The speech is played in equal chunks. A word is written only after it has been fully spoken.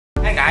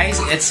Hi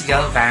guys, it's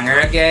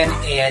Geldvanger again,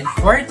 and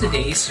for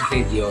today's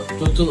video,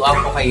 tuturuan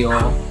ko kayo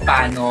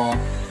paano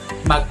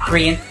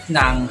mag-print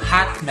ng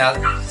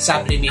Hotmelt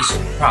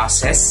sublimation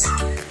process.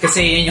 Kasi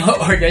yun yung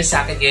order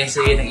sa akin ngayon,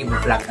 so yun ang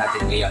i-vlog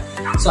natin ngayon.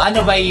 So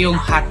ano ba yung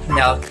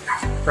Hotmelt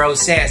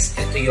process?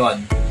 Ito yun.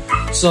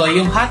 So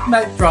yung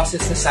Hotmelt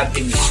process na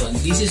sublimation,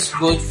 this is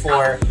good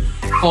for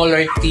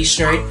colored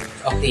t-shirt,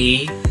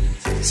 okay?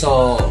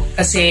 So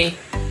kasi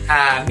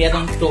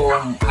meron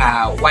tong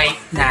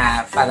white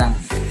na parang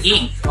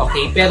ink,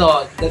 okay?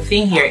 Pero the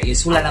thing here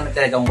is wala naman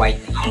talagang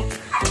white na ink.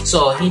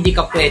 So, hindi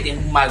ka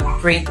pwedeng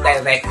mag-print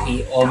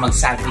directly o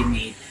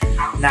mag-sublimate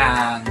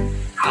ng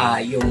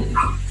yung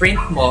print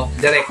mo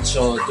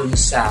diretso dun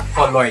sa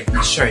colored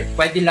na shirt.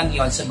 Pwede lang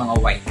yon sa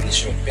mga white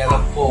t-shirt. Pero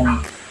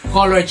kung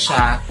colored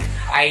siya,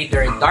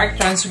 either dark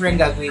transfer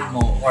ang gagawin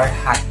mo or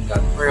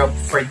Hotmelt. Pero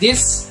for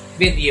this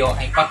video,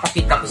 ay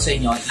papakita ko sa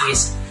inyo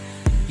is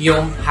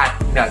yung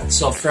Hotmelt.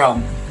 So,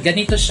 from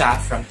ganito siya,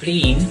 from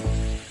plain,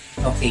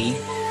 okay?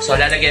 So,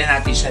 lalagyan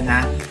natin siya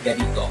ng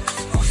ganito.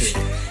 Okay.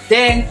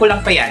 Then, kulang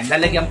pa yan.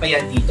 Lalagyan pa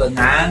yan dito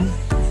ng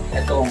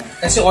itong,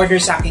 kasi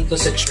order sa akin to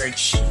sa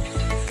church.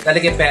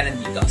 Lalagyan pa yan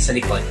dito sa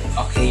likod.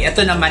 Okay.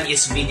 Ito naman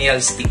is vinyl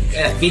stick,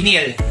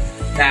 vinyl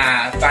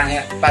na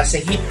para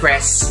sa heat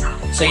press.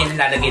 So, yun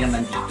lalagay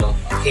naman dito.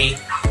 Okay.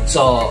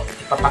 So,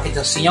 ipapakita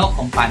sa inyo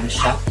kung paano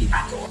siya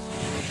dito.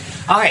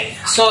 Okay,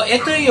 so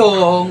ito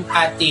yung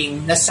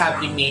ating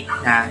na-sublimate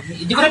na,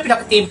 hindi ko na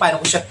pinakita yung paano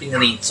ko siya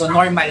pinrint. So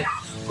normal,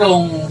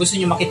 kung gusto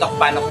nyo makita kung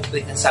paano ko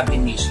print ng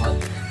sublimation,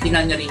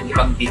 tingnan nyo rin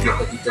ibang video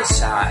ko dito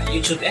sa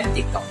YouTube and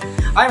TikTok.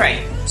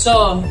 Alright,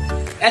 so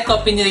ito,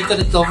 pinrint ko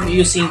dito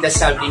using the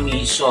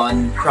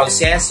sublimation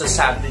process. So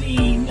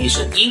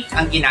sublimation ink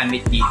ang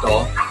ginamit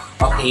dito.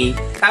 Okay,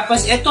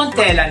 tapos itong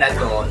tela na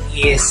to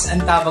is,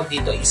 ang tawag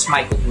dito is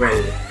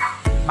microtwill.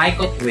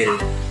 Microtwill.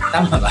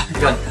 Tama ba?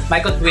 Yun.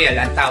 Microtwill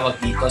ang tawag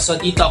dito. So,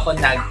 dito ako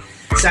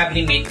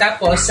nag-sublimate.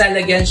 Tapos,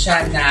 lalagyan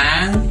siya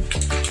ng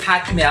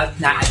Hotmelt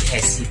na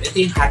adhesive. Ito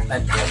yung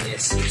Hotmelt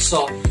adhesive.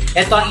 So,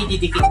 ito ang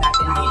ididikit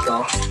natin dito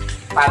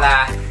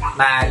para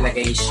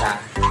malagay siya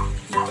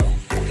dito.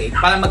 Okay?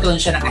 Para magkaroon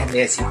siya ng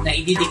adhesive na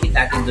ididikit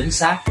natin dun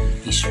sa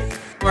t-shirt.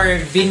 For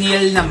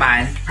vinyl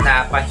naman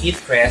na pa-heat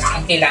press,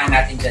 ang kailangan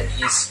natin dyan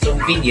is yung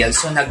vinyl.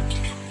 So,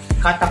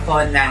 nag-cut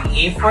ako ng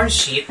A4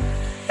 sheet.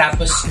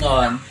 Tapos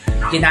nun,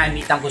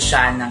 ginamitan ko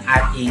siya ng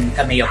ating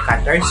cameo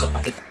cutter. So,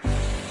 pakita.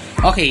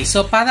 Okay,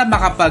 so para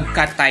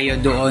makapag-cut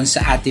tayo doon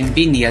sa ating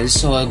vinyl,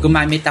 so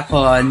gumamit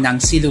ako ng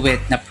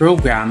Silhouette na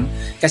program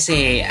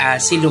kasi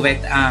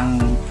Silhouette ang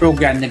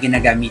program na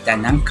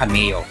ginagamitan ng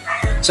cameo.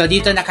 So,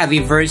 dito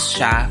naka-reverse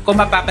siya. Kung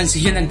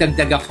mapapansin nyo,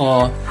 nagdagdag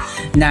ako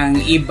ng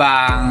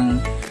ibang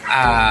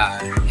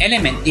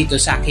element dito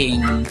sa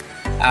aking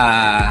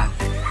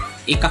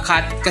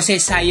ika-cut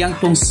kasi sayang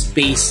tong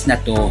space na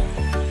to.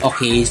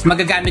 Okay,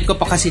 magagamit ko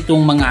pa kasi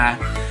itong mga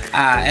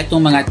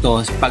to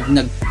pag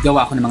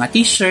naggawa ko ng mga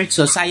t-shirt.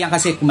 So, sayang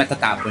kasi kung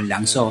matatapon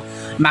lang. So,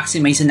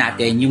 maximize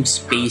natin yung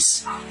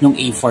space ng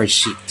A4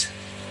 sheet.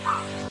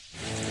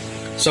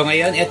 So,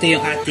 ngayon, ito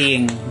yung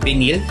ating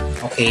vinyl.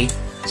 Okay,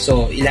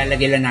 so,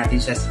 ilalagay lang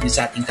natin siya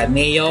sa ating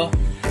cameo.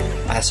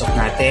 Pasok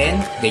natin,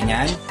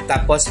 ganyan.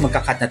 Tapos,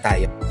 magka-cut na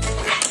tayo.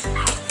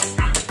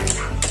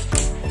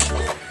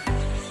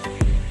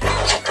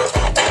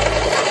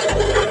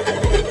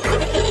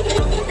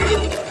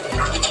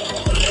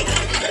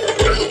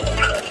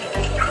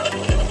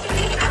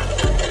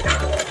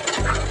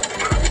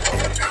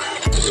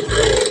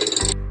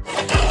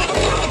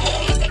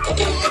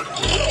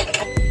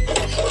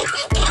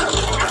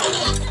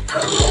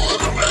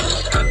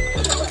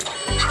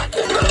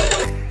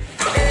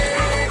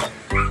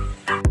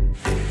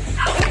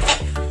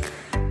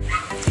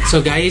 So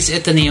guys,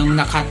 ito na yung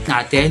na-cut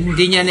natin.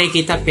 Hindi niya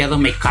nakikita pero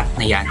may cut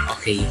na yan.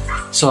 Okay.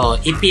 So,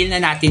 i-peel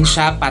na natin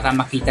siya para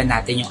makita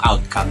natin yung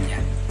outcome niya.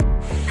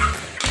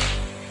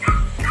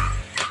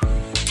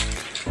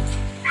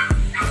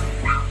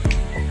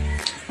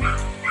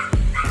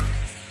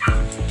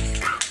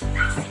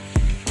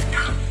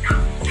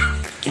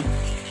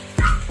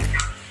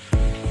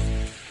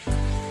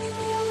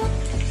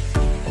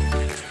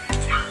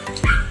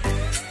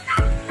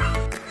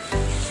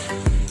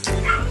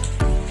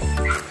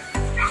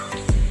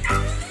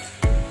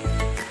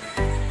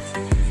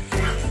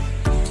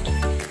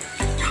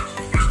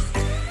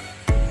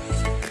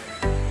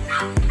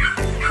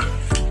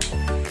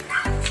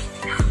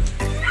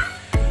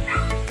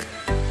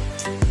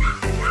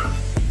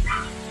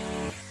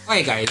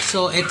 Okay guys,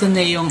 so ito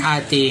na yung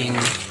ating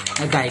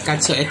die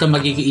cut. So ito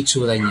magiging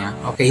itsura niya.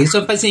 Okay,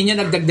 so pansin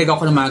nyo, nagdagdag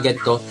ako ng mga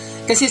ganito.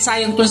 Kasi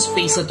sayang tong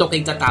space na to,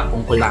 kaya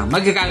tatapong ko lang.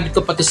 Magagamit ko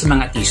pa to sa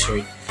mga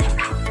t-shirt.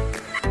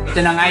 Ito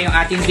na nga yung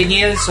ating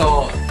vinyl.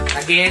 So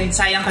again,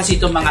 sayang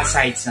kasi itong mga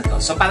sides na to.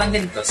 So parang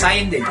ganito,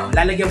 sayang din. Oh.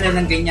 Lalagyan mo na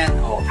ng ganyan.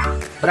 Oh,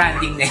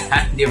 branding na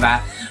yan, di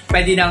ba?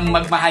 Pwede nang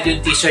magmahal yung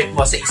t-shirt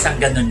mo sa isang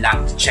ganun lang.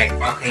 Check,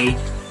 okay?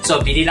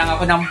 So bili lang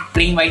ako ng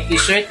plain white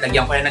t-shirt.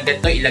 Lagyan ko na ng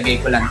ganito, ilagay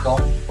ko lang to.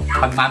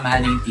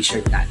 Pagmamahal yung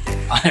t-shirt natin.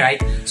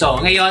 Alright? So,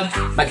 ngayon,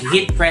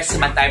 mag-hit press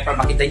naman tayo para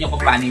makita nyo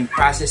kung paano yung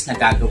process na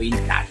gagawin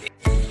natin.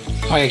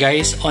 Okay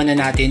guys, on na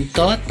natin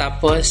to.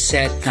 Tapos,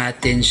 set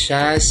natin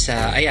siya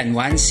sa, ayan,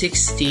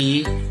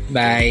 160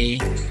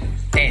 by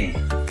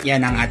 10.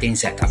 Yan ang ating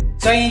setup.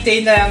 So,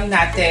 hintayin na lang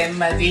natin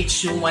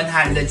ma-reach yung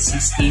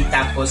 160.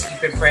 Tapos,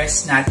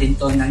 ipipress natin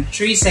to ng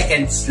 3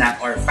 seconds lang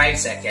or 5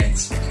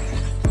 seconds.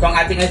 Itong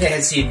ating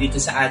adhesive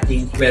dito sa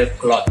ating quilt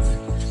cloth.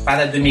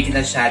 Para dumikit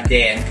na siya.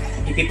 Then,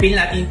 ipipil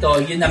natin to,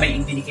 yun na may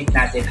ididikit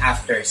natin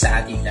after sa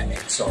ating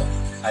damit. So,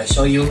 I'll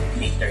show you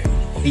later.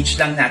 Reach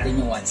lang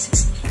natin yung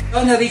 160. So,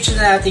 na-reach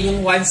na natin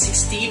yung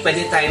 160.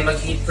 Pwede tayo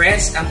mag-heat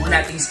press. Ang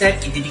muna nating step,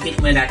 ididikit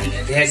muna natin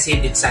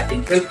adhesive dito sa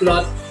ating quilt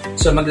cloth.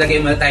 So,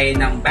 maglagay muna tayo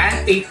ng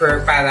band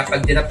paper para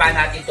pag dinapa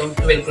natin itong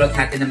quilt cloth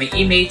natin na may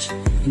image,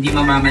 hindi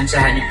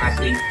mamamansyahan yung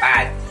ating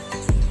pad.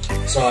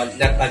 So,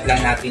 lapag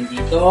lang natin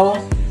dito.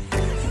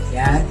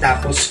 Yan.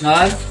 Tapos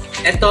nun,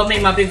 ito may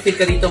mapipil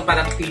ka dito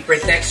parang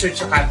paper texture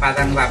tsaka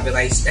parang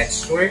rubberized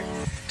texture.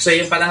 So,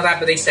 yung parang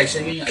rubberized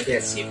texture, yun yung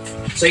adhesive.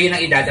 So, yun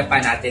ang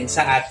idadapa natin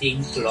sa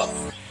ating cloth.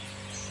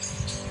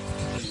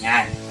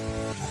 Yan.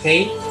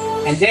 Okay?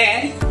 And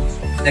then,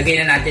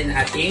 lagay na natin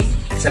ating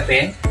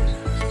sapin.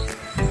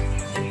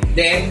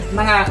 Then,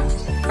 mga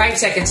 5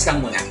 seconds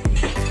lang muna.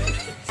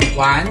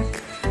 1,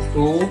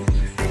 2,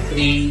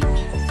 3,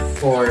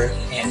 4,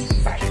 and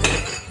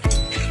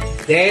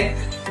 5. Then,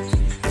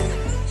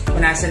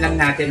 punasan lang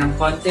natin ng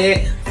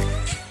konti.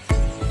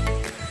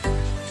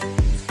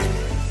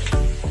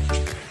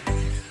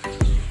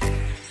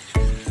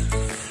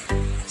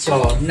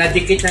 So,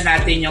 nadikit na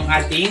natin yung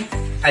ating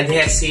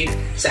adhesive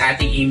sa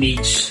ating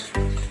image.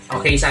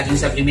 Okay, sa ating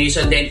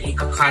sublimation. Then,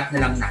 i-cut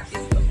na lang natin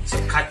ito. So,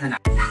 cut na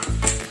natin.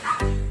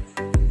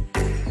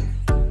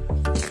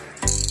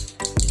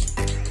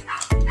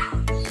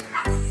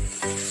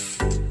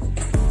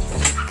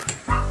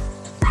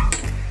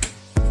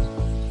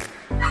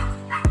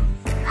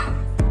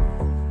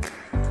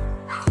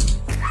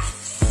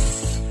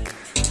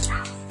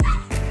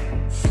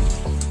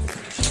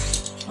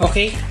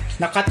 Okay,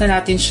 nakat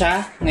na natin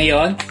siya.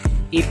 Ngayon,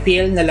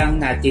 i-peel na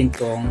lang natin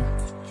tong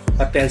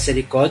papel sa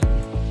likod.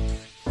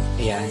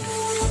 Ayan.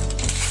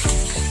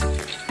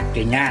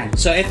 Ganyan.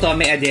 So, ito,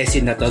 may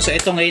adhesive na to. So,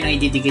 ito ngayon ang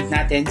ididikit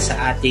natin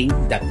sa ating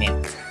damit.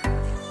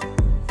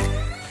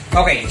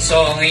 Okay,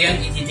 so, ngayon,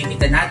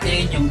 ididikit na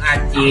natin yung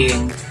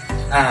ating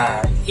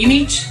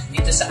image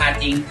dito sa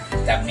ating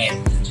damit.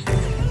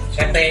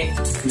 Siyempre,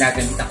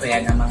 ginagamit ako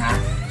yan ng mga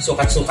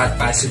sukat-sukat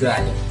para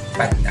sigurado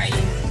pantay.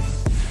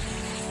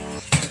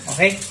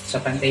 Okay, so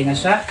pantay na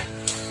siya.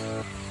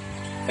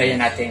 Kaya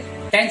natin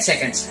 10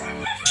 seconds.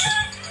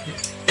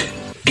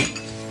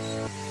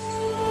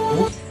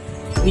 2,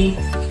 3,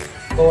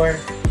 4,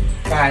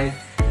 5,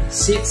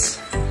 6,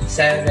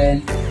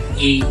 7,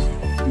 8,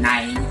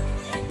 9,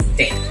 and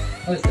 10.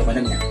 Oh, ito ba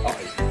naman?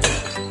 Okay.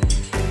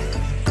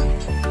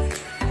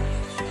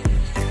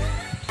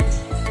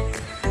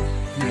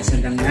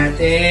 Nasan lang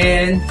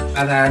natin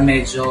para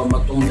medyo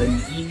matunggan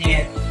yung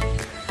init.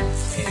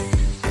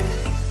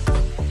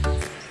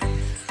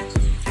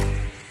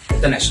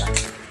 Ito na siya.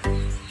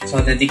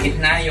 So, nadikit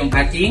na yung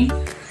ating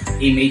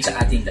image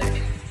sa ating damit.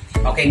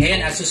 Okay,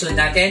 ngayon, ang susunod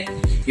natin,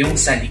 yung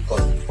sa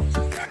likod.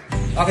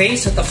 Okay,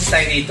 so tapos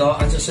tayo dito.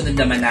 Ang susunod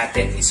naman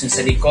natin is yung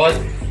sa likod,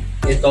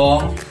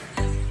 itong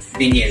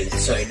vinyl.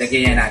 So,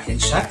 ilagay na natin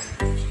siya.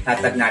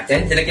 Tatag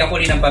natin. Nilagyan ko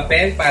rin ng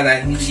papel para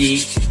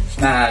hindi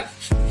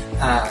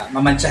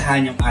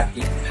mamantsahan yung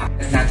ating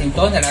hakat natin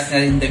to. Nalat na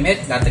rin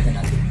damit. Latag na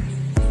natin.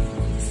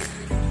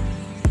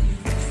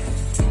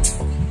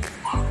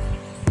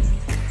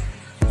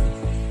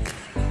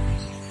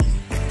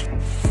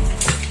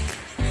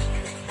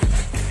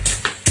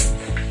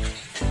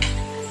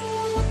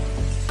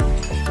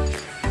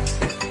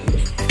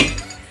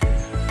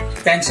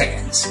 $10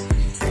 seconds.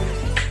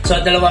 So,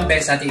 2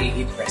 beses natin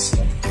i-heat press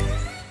ko.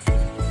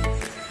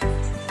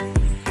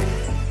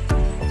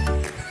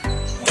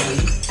 Okay.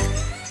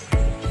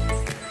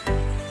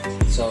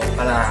 So,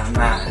 para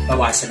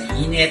mabawasan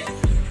ng init.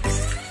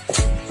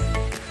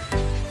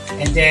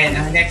 And then,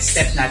 ang next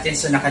step natin,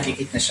 so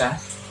nakadikit na siya.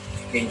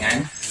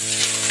 Ganyan.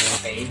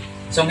 Okay.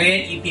 So,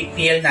 ngayon,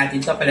 ipipeel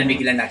natin to.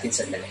 Palamigin lang natin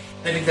sandali.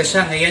 Palamig na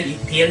siya. Ngayon,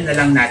 ipeel na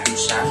lang natin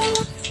siya.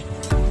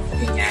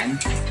 Ganyan.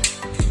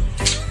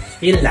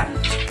 Peel lang.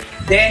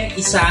 Then,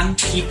 isang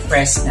heat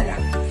press na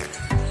lang.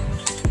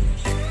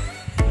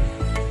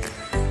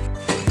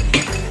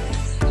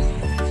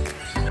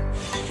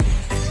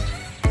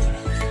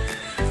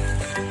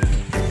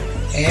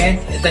 And,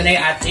 ito na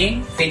yung ating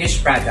finished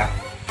product.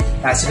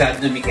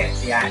 Sigurado dumikit.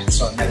 Yan.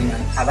 So, narin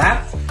ang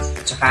harap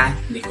at saka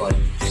likod.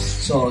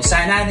 So,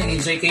 sana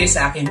nag-enjoy kayo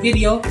sa aking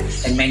video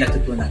and may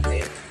natutunan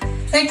kayo.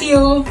 Thank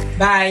you!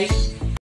 Bye!